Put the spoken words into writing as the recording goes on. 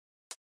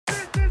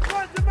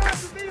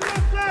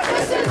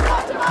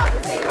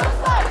democracy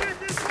looks like.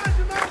 This is what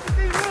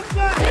democracy looks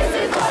like. This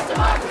is what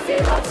democracy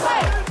looks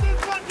like. This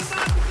is what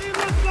democracy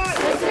looks like.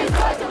 This is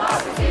what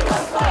democracy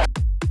looks like.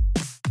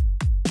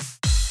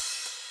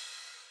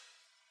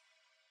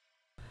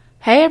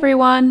 Hey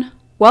everyone,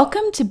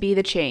 welcome to Be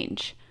the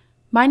Change.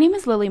 My name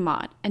is Lily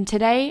Mott, and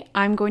today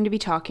I'm going to be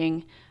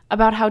talking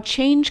about how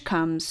change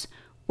comes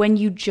when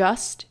you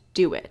just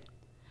do it.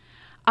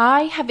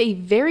 I have a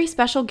very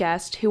special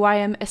guest who I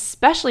am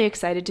especially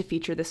excited to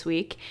feature this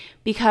week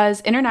because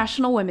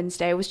International Women's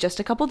Day was just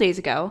a couple days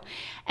ago,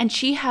 and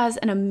she has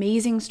an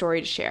amazing story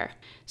to share.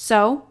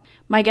 So,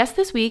 my guest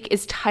this week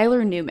is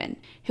Tyler Newman,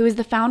 who is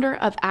the founder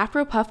of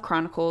Afropuff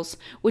Chronicles,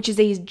 which is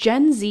a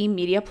Gen Z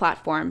media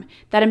platform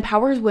that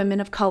empowers women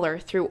of color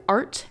through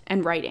art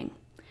and writing.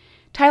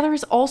 Tyler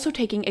is also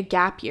taking a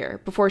gap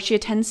year before she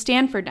attends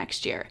Stanford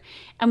next year,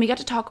 and we got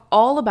to talk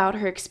all about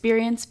her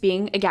experience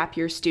being a gap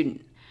year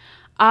student.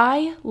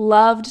 I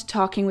loved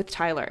talking with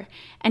Tyler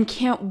and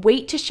can't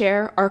wait to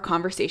share our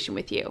conversation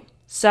with you.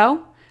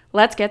 So,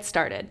 let's get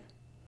started.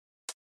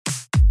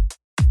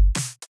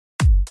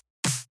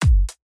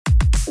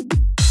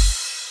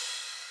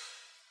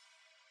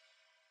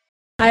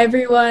 Hi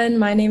everyone,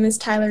 my name is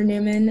Tyler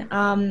Newman.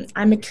 I'm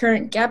a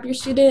current gap year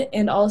student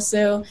and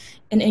also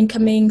an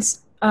incoming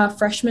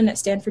freshman at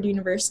Stanford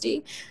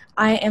University.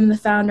 I am the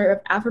founder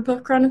of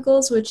Afropuff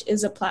Chronicles, which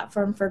is a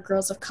platform for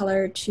girls of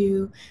color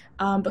to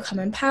become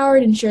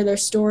empowered and share their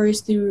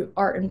stories through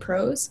art and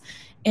prose.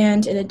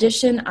 And in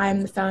addition,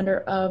 I'm the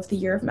founder of the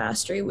Year of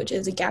Mastery, which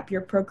is a gap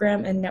year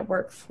program and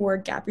network for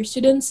gap year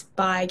students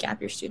by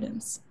gap year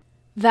students.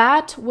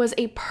 That was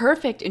a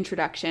perfect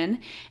introduction,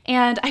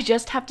 and I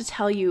just have to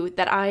tell you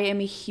that I am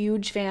a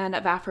huge fan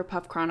of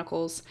Afropuff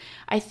Chronicles.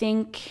 I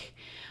think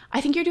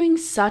you're doing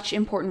such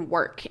important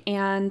work,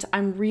 and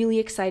I'm really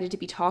excited to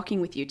be talking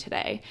with you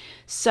today.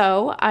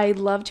 So I'd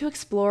love to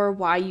explore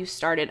why you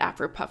started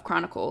Afropuff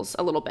Chronicles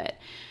a little bit.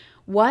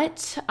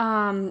 What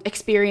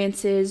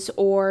experiences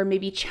or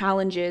maybe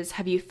challenges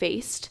have you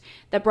faced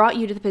that brought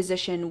you to the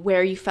position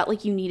where you felt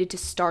like you needed to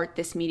start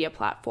this media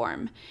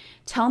platform?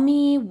 Tell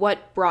me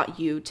what brought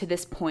you to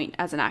this point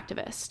as an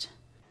activist.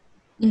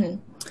 Mm-hmm.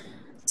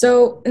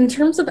 So in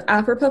terms of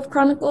Afropuff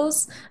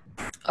Chronicles,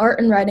 art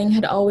and writing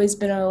had always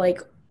been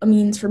a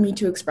means for me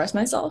to express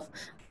myself.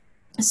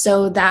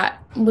 So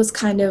that was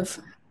kind of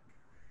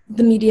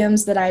the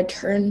mediums that I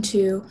turned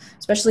to,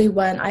 especially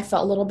when I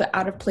felt a little bit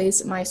out of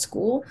place at my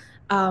school,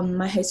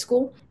 my high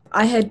school.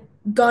 I had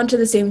gone to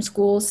the same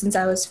school since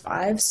I was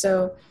 5,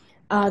 so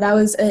that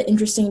was an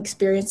interesting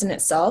experience in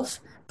itself.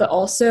 But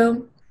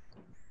also,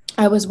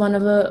 I was one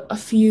of a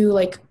few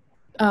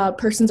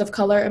persons of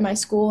color in my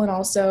school, and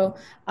also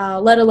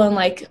let alone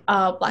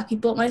Black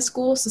people at my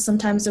school. So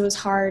sometimes it was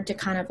hard to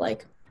kind of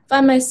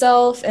find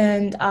myself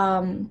and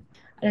I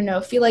don't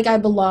know, feel like I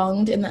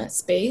belonged in that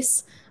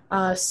space.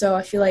 So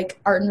I feel like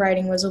art and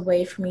writing was a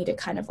way for me to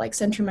kind of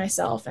center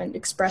myself and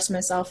express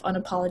myself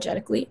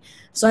unapologetically.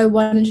 So I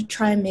wanted to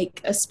try and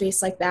make a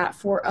space like that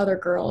for other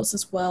girls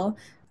as well,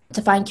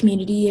 to find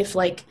community if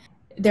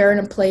they're in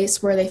a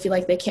place where they feel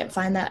like they can't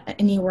find that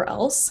anywhere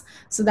else.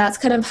 So that's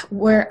kind of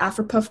where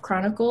Afropuff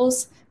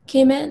Chronicles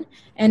came in.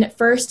 And at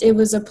first it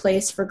was a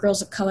place for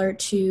girls of color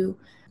to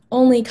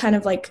only kind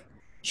of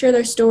share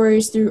their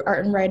stories through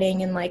art and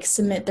writing and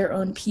submit their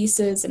own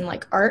pieces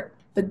and art.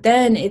 But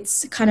then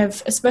it's kind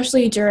of,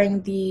 especially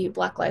during the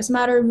Black Lives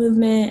Matter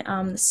movement,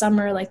 the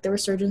summer, the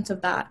resurgence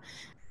of that,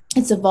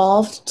 it's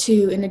evolved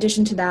to, in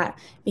addition to that,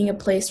 being a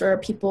place where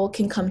people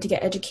can come to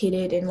get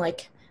educated and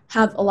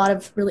have a lot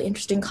of really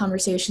interesting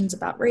conversations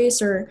about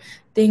race or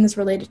things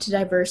related to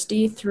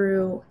diversity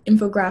through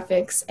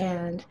infographics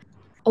and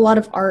a lot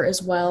of art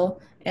as well,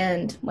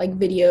 and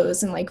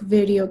videos and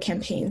video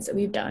campaigns that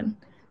we've done.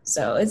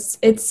 So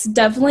it's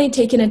definitely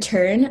taken a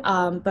turn,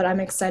 but I'm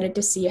excited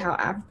to see how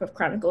Afropuff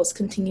Chronicles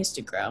continues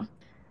to grow.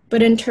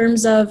 But in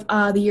terms of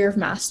the Year of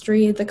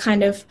Mastery, the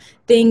kind of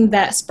thing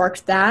that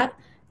sparked that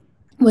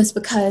was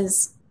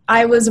because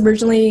I was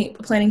originally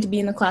planning to be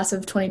in the class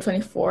of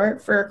 2024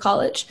 for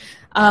college,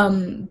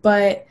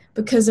 but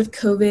because of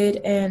COVID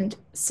and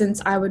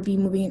since I would be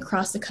moving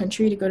across the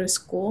country to go to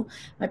school,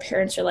 my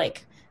parents are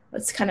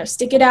let's kind of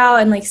stick it out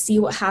and see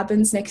what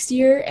happens next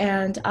year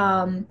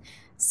and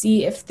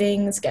see if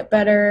things get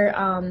better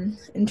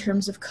in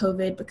terms of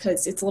COVID,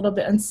 because it's a little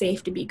bit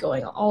unsafe to be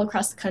going all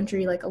across the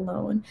country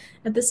alone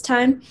at this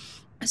time.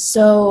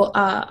 So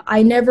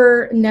I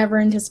never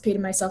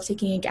anticipated myself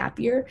taking a gap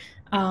year,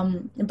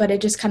 but it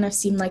just kind of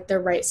seemed like the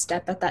right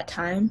step at that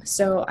time.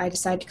 So I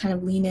decided to kind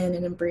of lean in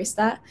and embrace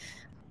that.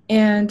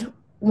 And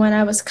when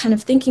I was kind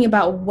of thinking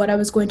about what I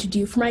was going to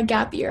do for my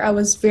gap year, I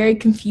was very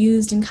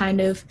confused and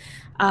kind of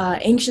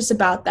anxious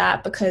about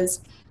that, because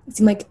it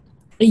seemed like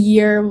a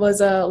year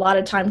was a lot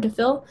of time to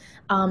fill.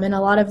 And a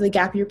lot of the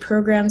gap year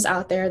programs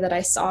out there that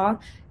I saw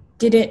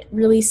didn't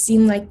really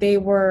seem like they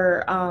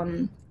were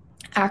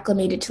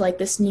acclimated to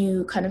this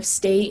new kind of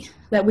state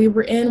that we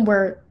were in,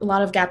 where a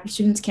lot of gap year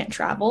students can't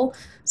travel.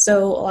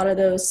 So a lot of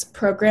those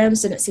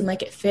programs didn't seem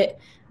like it fit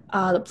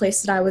the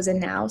place that I was in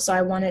now. So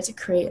I wanted to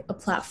create a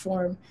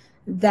platform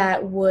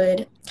that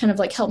would kind of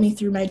like help me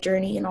through my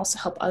journey and also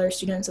help other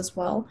students as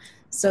well.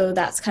 So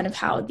that's kind of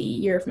how the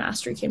Year of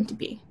Mastery came to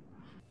be.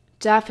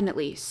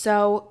 Definitely.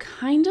 So,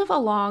 kind of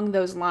along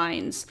those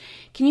lines,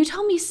 can you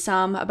tell me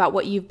some about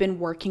what you've been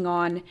working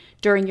on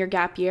during your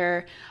gap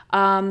year?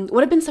 What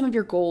have been some of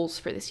your goals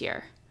for this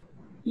year?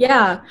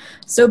 Yeah.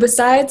 So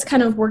besides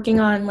kind of working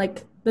on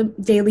like the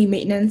daily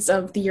maintenance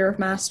of the Year of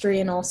Mastery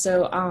and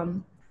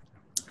also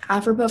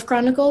Afropuff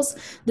Chronicles,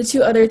 the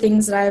two other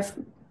things that I've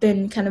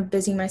been kind of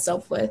busying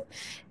myself with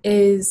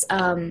is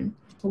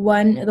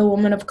one, the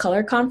Woman of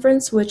Color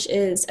Conference, which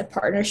is a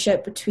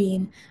partnership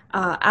between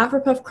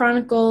Afropuff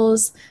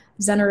Chronicles,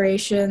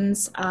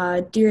 Generations,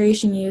 Dear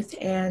Asian Youth,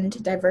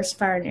 and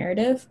Diversify Our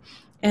Narrative.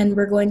 And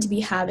we're going to be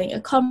having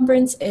a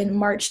conference in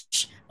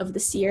March of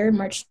this year,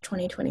 March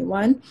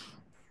 2021.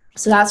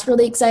 So that's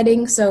really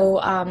exciting. So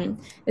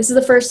this is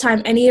the first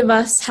time any of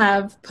us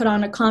have put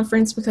on a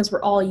conference because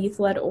we're all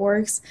youth-led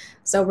orgs.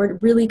 So we're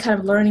really kind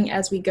of learning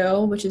as we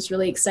go, which is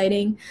really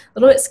exciting. A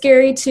little bit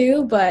scary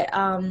too, but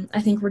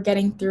I think we're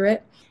getting through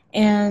it.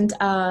 And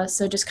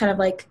so just kind of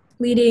like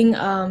leading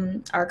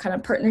our kind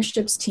of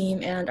partnerships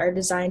team and our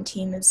design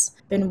team has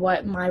been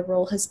what my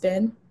role has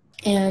been.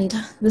 And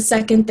the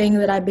second thing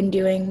that I've been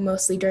doing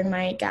mostly during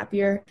my gap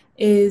year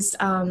is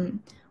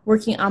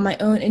working on my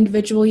own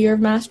individual Year of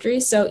Mastery.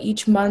 So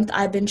each month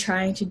I've been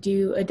trying to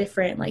do a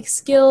different like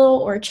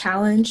skill or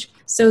challenge.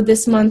 So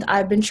this month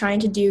I've been trying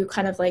to do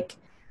kind of like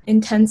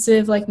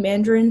intensive like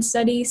Mandarin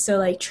study. So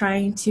like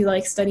trying to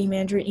like study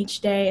Mandarin each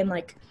day and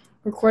like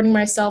recording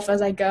myself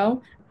as I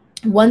go.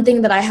 One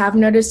thing that I have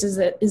noticed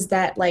is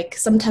that like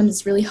sometimes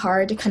it's really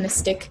hard to kind of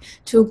stick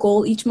to a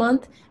goal each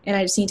month, and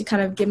I just need to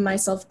kind of give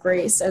myself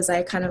grace as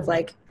I kind of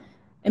like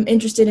am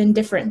interested in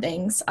different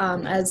things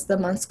as the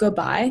months go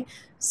by.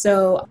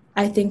 So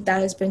I think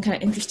that has been kind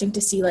of interesting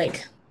to see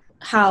like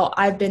how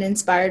I've been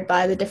inspired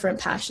by the different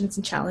passions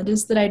and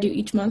challenges that I do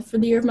each month for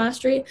the Year of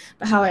Mastery,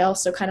 but how I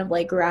also kind of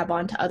like grab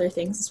onto other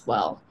things as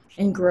well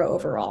and grow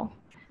overall.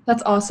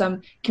 That's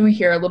awesome. Can we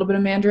hear a little bit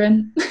of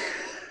Mandarin?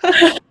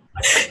 Sure.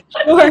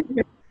 Oh my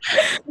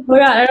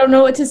God, I don't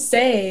know what to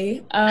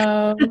say.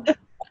 About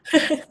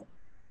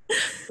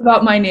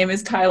my name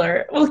is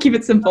Tyler. We'll keep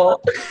it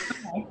simple.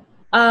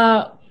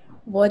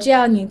 我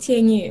叫你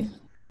天宇.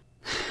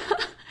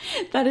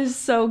 That is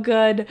so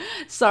good.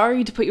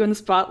 Sorry to put you on the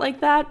spot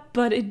like that,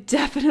 but it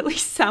definitely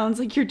sounds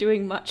like you're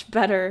doing much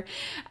better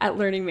at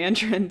learning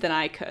Mandarin than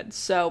I could.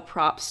 So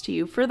props to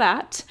you for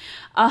that.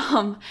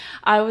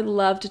 I would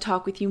love to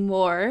talk with you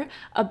more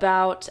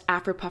about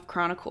Afropuff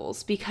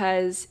Chronicles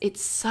because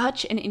it's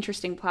such an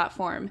interesting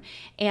platform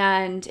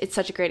and it's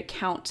such a great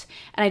account,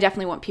 and I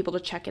definitely want people to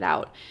check it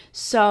out.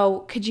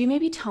 So could you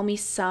maybe tell me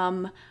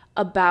some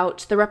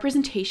about the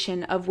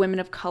representation of women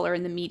of color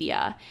in the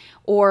media,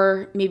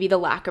 or maybe the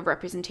lack of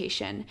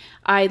representation?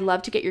 I'd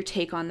love to get your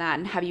take on that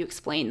and have you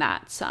explain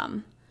that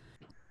some.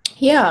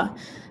 Yeah.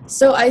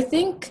 So I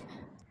think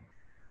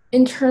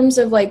in terms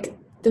of like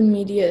the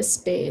media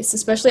space,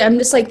 especially I'm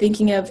just like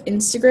thinking of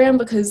Instagram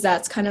because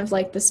that's kind of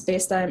like the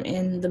space that I'm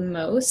in the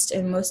most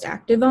and most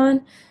active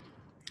on.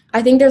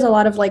 I think there's a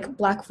lot of like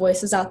Black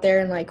voices out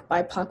there and like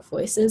BIPOC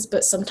voices,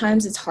 but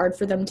sometimes it's hard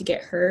for them to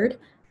get heard.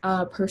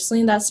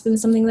 Personally, that's been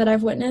something that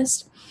I've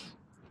witnessed.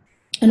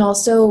 And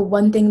also,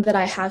 one thing that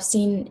I have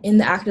seen in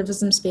the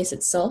activism space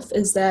itself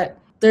is that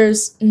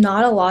there's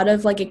not a lot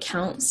of like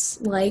accounts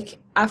like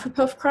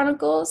Afropuff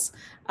Chronicles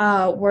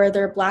where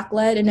they're Black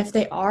led. And if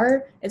they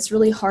are, it's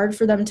really hard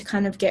for them to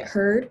kind of get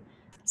heard.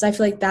 So I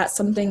feel like that's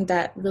something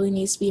that really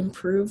needs to be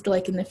improved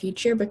like in the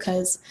future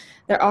because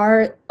there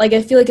are, like,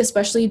 I feel like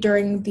especially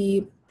during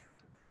the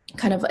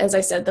kind of, as I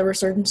said, the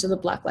resurgence of the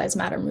Black Lives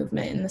Matter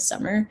movement in the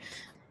summer,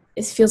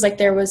 it feels like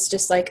there was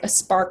just like a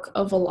spark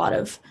of a lot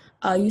of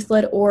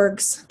youth-led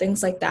orgs,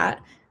 things like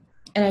that.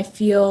 And I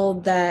feel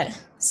that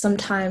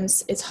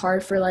sometimes it's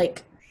hard for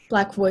like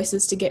Black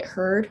voices to get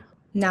heard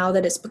now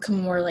that it's become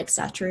more like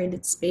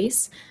saturated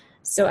space.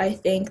 So I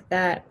think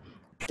that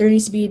there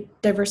needs to be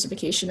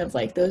diversification of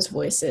like those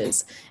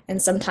voices.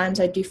 And sometimes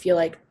I do feel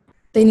like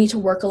they need to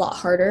work a lot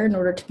harder in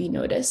order to be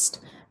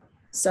noticed.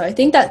 So I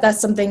think that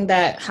that's something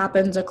that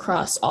happens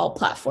across all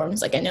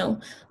platforms. Like I know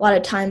a lot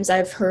of times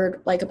I've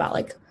heard like about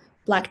like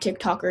Black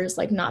TikTokers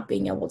like not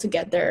being able to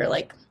get their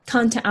like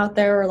content out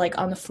there or like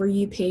on the For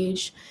You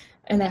page,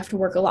 and they have to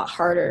work a lot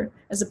harder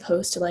as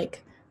opposed to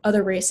like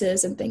other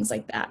races and things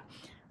like that.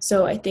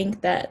 So I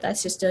think that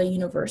that's just a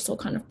universal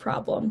kind of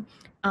problem,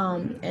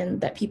 and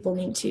that people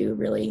need to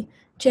really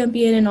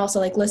champion and also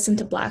like listen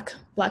to Black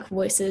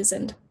voices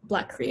and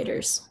Black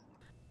creators.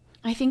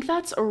 I think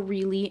that's a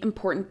really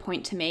important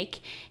point to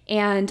make,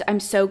 and I'm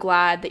so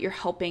glad that you're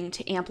helping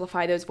to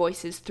amplify those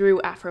voices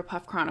through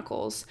Afropuff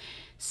Chronicles.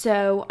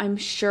 So I'm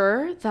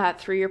sure that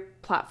through your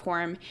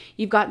platform,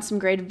 you've gotten some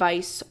great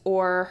advice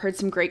or heard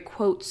some great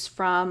quotes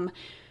from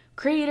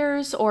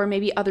creators or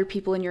maybe other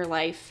people in your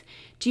life.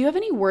 Do you have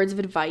any words of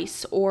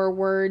advice or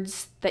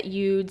words that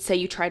you'd say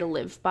you try to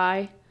live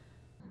by?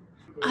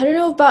 I don't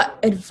know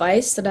about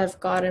advice that I've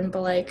gotten,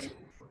 but like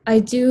I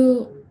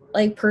do.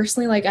 like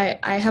personally, like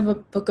I have a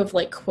book of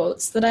like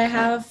quotes that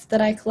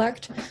I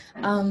collect.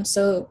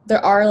 So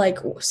there are like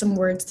some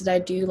words that I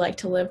do like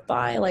to live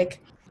by. Like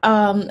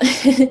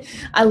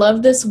I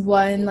love this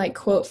one like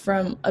quote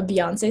from a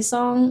Beyonce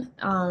song.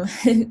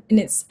 And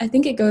I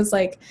think it goes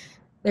like,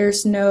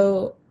 there's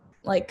no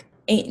like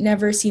ain't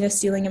never seen a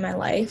ceiling in my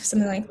life,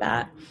 something like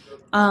that.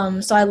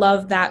 So I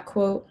love that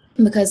quote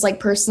because like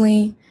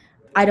personally,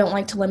 I don't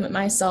like to limit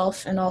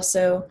myself, and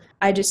also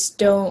I just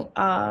don't.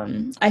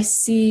 I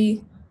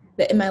see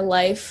that in my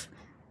life,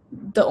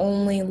 the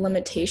only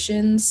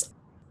limitations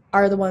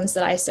are the ones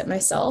that I set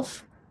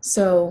myself.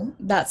 So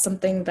that's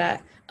something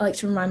that I like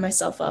to remind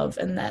myself of,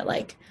 and that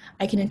like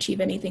I can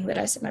achieve anything that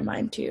I set my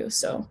mind to.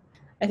 So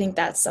I think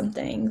that's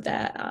something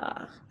that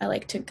I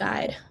like to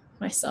guide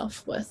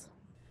myself with.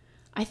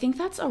 I think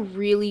that's a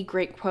really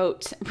great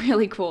quote.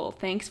 Really cool.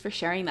 Thanks for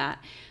sharing that.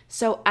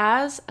 So,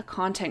 as a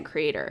content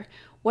creator,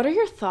 what are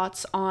your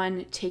thoughts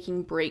on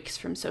taking breaks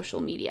from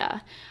social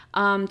media?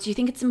 Do you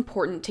think it's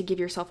important to give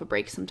yourself a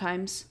break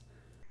sometimes?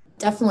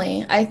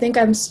 Definitely. I think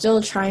I'm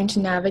still trying to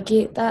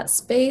navigate that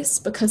space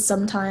because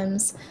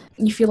sometimes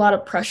you feel a lot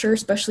of pressure,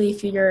 especially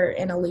if you're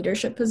in a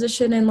leadership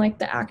position in like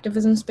the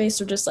activism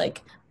space or just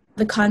like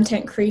the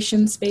content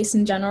creation space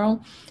in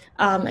general.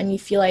 And you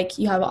feel like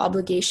you have an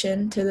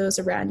obligation to those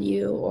around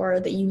you or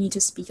that you need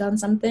to speak on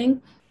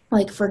something.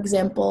 Like, for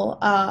example,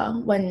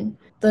 when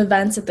the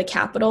events at the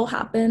Capitol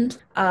happened,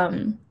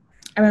 I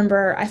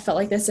remember I felt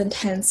like this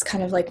intense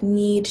kind of like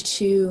need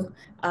to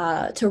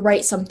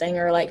write something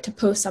or like to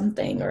post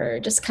something or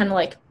just kind of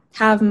like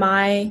have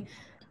my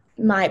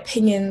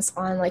opinions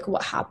on like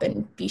what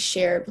happened be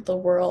shared with the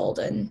world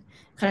and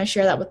kind of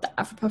share that with the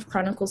Afropuff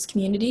Chronicles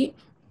community.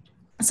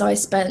 So I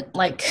spent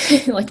like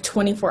like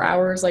 24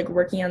 hours like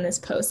working on this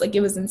post. Like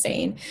it was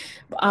insane,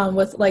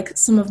 with like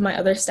some of my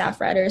other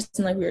staff writers,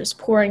 and like we were just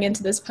pouring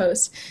into this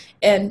post,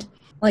 and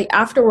like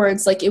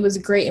afterwards like it was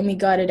great and we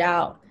got it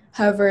out.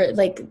 However,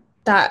 like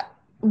that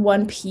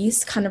one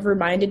piece kind of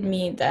reminded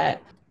me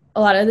that a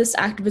lot of this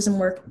activism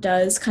work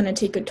does kind of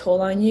take a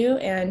toll on you,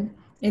 and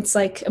it's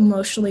like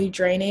emotionally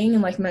draining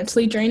and like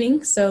mentally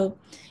draining. So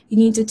you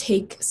need to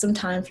take some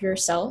time for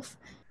yourself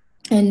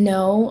and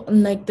know,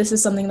 and like this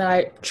is something that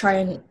I try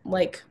and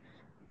like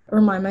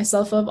remind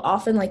myself of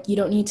often. Like you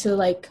don't need to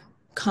like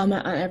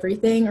comment on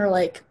everything or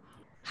like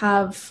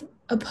have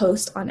a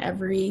post on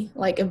every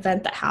like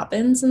event that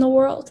happens in the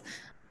world.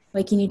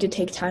 Like you need to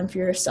take time for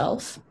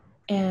yourself,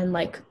 and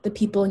like the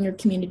people in your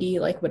community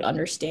like would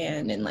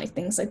understand and like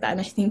things like that.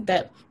 And I think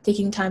that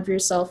taking time for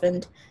yourself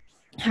and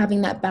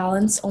having that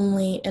balance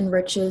only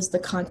enriches the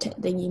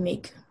content that you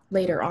make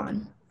later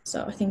on.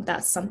 So I think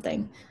that's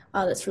something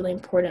that's really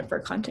important for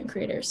content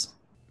creators.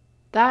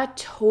 That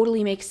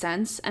totally makes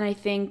sense, and I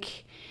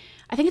think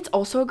it's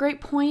also a great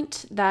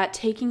point that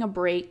taking a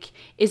break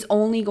is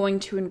only going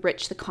to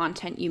enrich the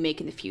content you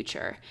make in the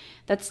future.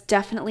 That's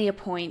definitely a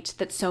point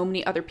that so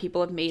many other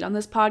people have made on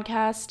this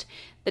podcast,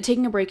 that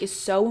taking a break is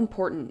so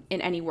important in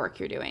any work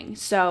you're doing.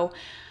 So,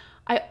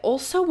 I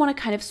also want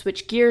to kind of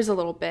switch gears a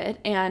little bit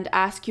and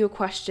ask you a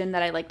question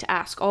that I like to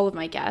ask all of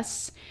my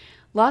guests.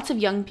 Lots of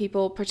young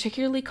people,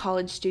 particularly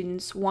college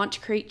students, want to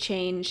create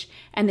change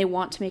and they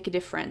want to make a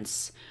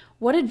difference.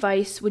 What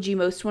advice would you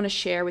most want to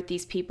share with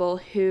these people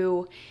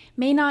who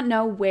may not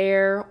know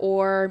where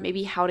or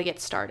maybe how to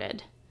get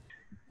started?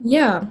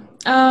 Yeah,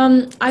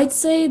 I'd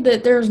say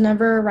that there's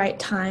never a right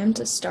time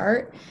to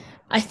start.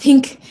 I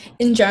think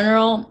in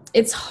general,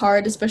 it's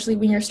hard, especially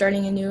when you're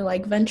starting a new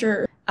like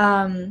venture.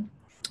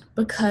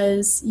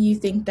 Because you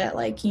think that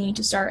like you need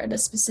to start at a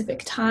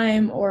specific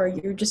time, or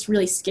you're just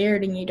really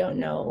scared and you don't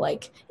know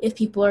like if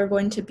people are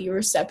going to be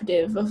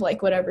receptive of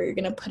like whatever you're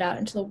going to put out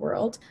into the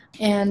world.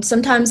 And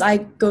sometimes I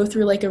go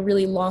through like a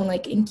really long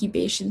like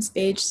incubation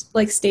stage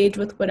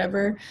with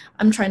whatever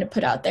I'm trying to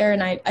put out there,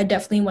 and I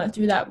definitely went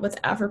through that with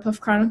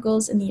Afropuff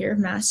Chronicles in the Year of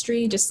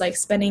Mastery, just like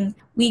spending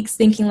weeks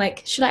thinking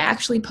like, should I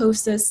actually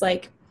post this?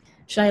 Like,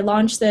 should I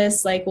launch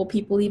this? Like, will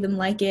people even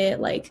like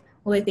it? Like,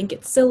 will they think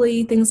it's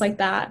silly? Things like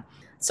that.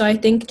 So I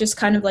think just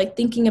kind of like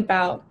thinking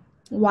about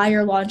why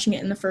you're launching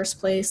it in the first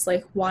place,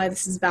 like why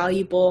this is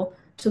valuable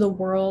to the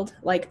world,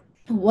 like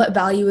what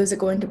value is it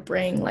going to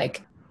bring,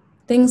 like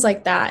things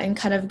like that, and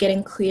kind of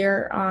getting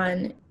clear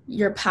on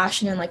your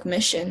passion and like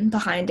mission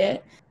behind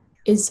it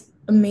is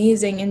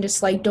amazing. And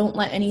just like don't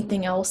let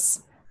anything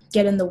else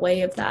get in the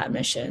way of that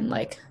mission,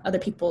 like other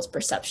people's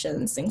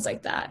perceptions, things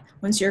like that.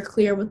 Once you're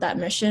clear with that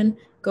mission,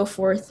 go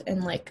forth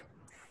and like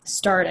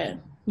start it.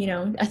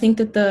 I think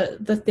that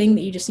the thing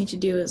that you just need to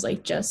do is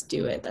like just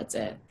do it. That's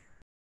it.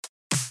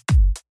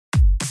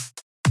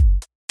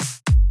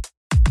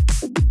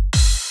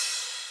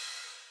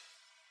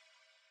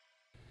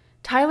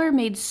 Tyler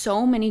made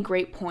so many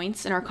great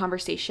points in our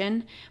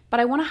conversation, but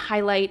I want to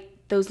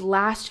highlight those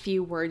last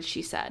few words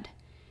she said.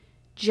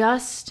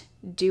 Just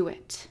do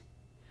it.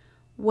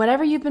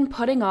 Whatever you've been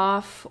putting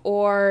off,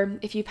 or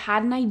if you've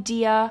had an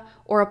idea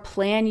or a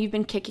plan you've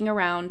been kicking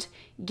around,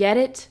 get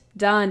it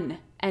done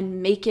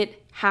and make it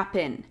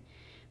happen.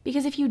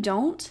 Because if you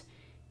don't,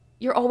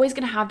 you're always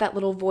going to have that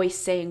little voice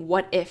saying,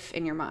 what if,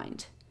 in your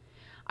mind.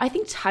 I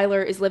think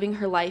Tyler is living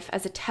her life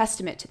as a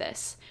testament to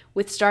this,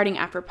 with starting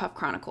Afropuff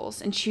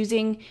Chronicles and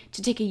choosing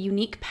to take a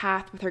unique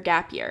path with her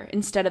gap year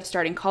instead of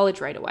starting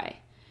college right away.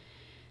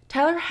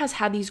 Tyler has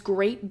had these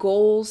great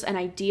goals and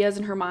ideas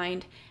in her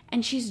mind,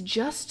 and she's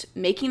just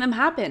making them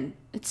happen.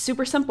 It's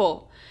super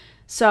simple.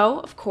 So,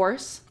 of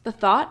course, the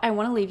thought I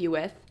want to leave you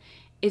with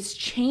is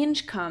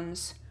change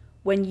comes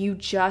when you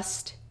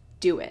just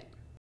do it.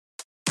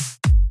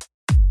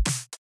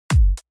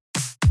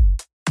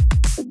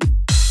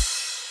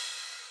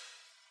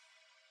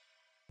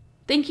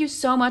 Thank you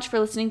so much for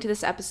listening to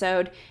this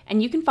episode,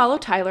 and you can follow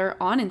Tyler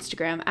on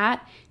Instagram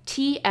at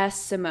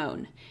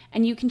TSSimone,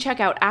 and you can check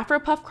out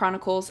Afropuff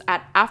Chronicles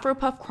at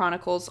Afropuff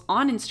Chronicles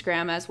on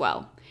Instagram as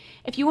well.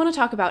 If you want to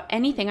talk about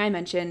anything I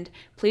mentioned,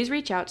 please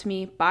reach out to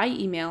me by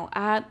email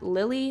at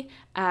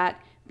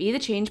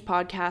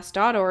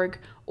lily@bethechangepodcast.org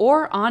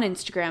or on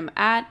Instagram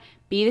at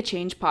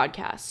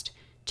bethechangepodcast.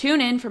 Tune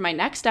in for my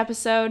next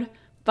episode,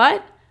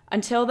 but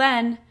until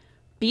then,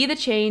 be the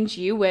change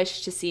you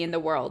wish to see in the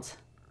world.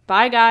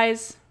 Bye,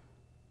 guys.